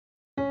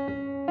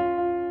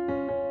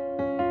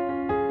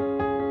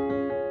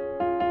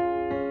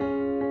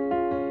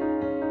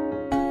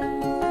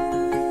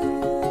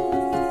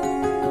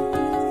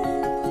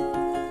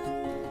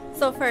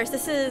So first,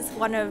 this is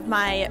one of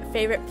my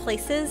favorite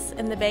places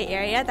in the Bay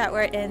Area that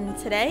we're in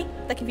today,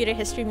 the Computer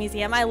History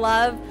Museum. I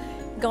love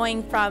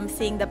going from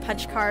seeing the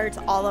punch cards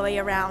all the way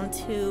around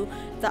to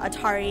the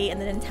Atari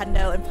and the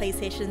Nintendo and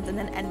PlayStations, and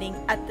then ending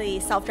at the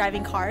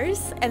self-driving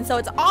cars. And so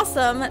it's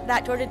awesome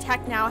that Georgia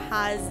Tech now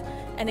has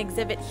an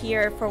exhibit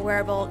here for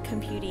wearable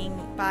computing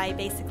by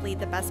basically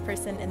the best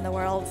person in the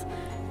world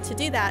to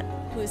do that,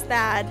 who's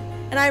Thad.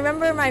 And I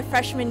remember my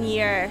freshman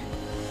year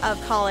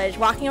of college,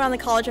 walking around the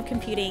College of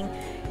Computing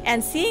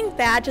and seeing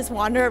Thad just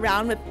wander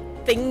around with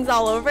things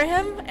all over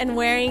him and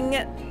wearing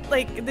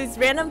like these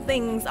random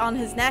things on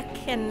his neck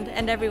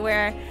and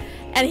everywhere.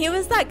 And he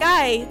was that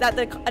guy that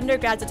the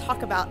undergrads would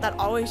talk about that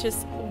always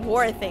just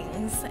wore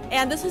things.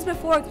 And this was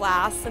before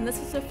glass, and this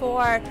was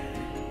before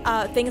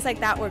things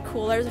like that were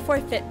cool. It was before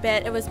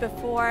Fitbit. It was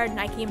before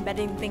Nike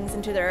embedding things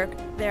into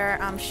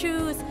their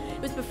shoes.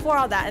 It was before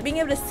all that. And being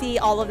able to see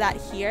all of that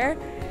here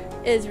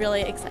is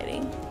really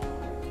exciting.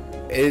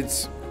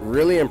 It's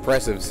really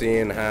impressive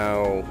seeing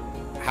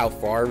how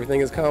far everything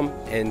has come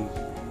in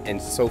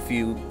so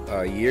few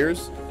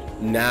years.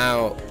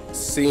 Now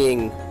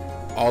seeing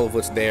all of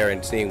what's there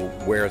and seeing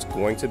where it's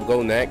going to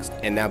go next,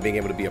 and now being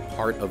able to be a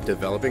part of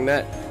developing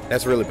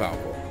that's really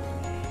powerful.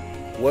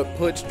 What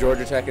puts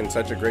Georgia Tech in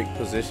such a great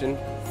position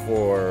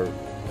for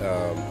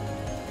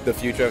the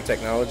future of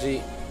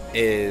technology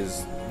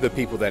is the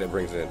people that it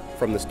brings in,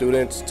 from the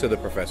students to the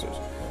professors.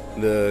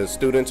 The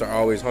students are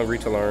always hungry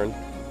to learn,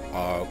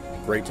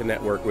 great to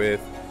network with,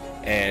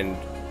 and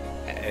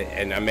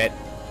I met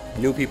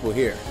new people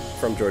here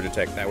from Georgia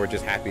Tech that were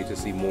just happy to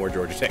see more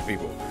Georgia Tech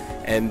people.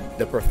 And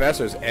the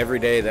professors, every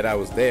day that I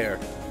was there,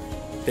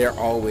 they're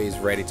always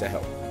ready to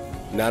help.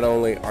 Not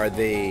only are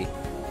they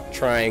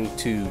trying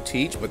to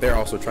teach, but they're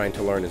also trying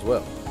to learn as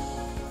well.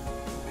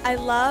 I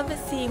love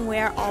seeing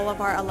where all of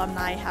our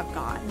alumni have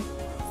gone.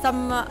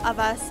 Some of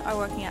us are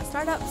working at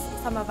startups,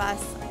 some of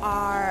us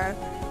are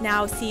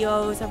now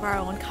CEOs of our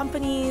own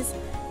companies.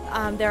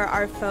 There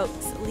are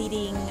folks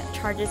leading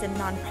charges in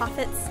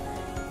nonprofits.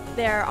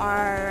 There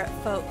are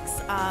folks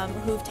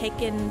who've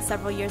taken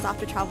several years off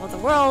to travel the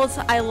world.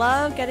 I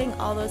love getting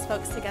all those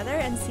folks together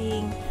and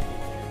seeing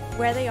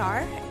where they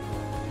are.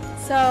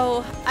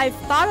 So I've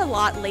thought a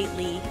lot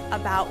lately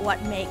about what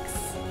makes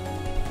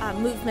a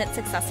movement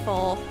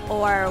successful,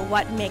 or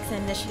what makes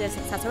an initiative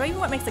successful, or even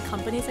what makes a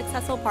company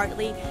successful,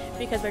 partly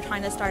because we're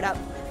trying to start up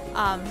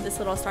this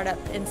little startup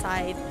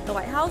inside the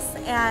White House.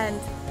 And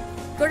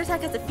Georgia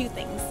Tech has a few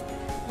things.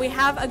 We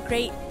have a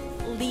great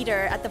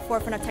leader at the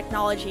forefront of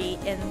technology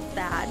in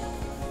Thad.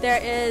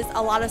 There is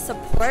a lot of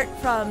support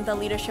from the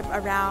leadership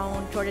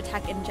around Georgia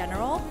Tech in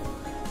general.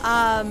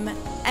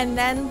 And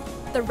then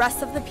the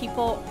rest of the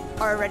people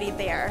are already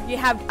there. You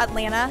have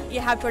Atlanta,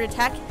 you have Georgia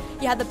Tech,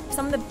 you have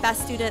some of the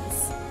best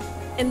students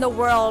in the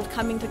world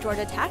coming to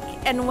Georgia Tech.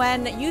 And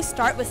when you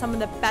start with some of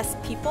the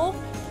best people,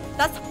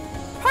 that's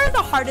part of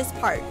the hardest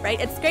part, right?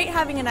 It's great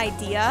having an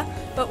idea,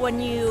 but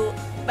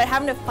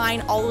having to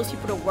find all those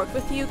people to work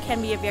with you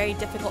can be a very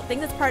difficult thing.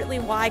 That's partly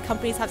why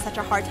companies have such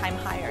a hard time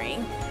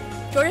hiring.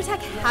 Georgia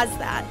Tech has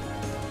that.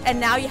 And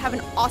now you have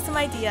an awesome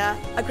idea,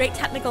 a great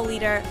technical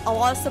leader, a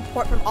lot of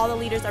support from all the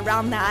leaders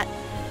around that.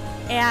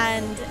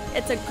 And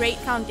it's a great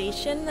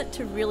foundation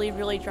to really,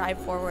 really drive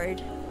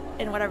forward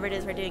in whatever it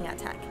is we're doing at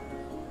Tech.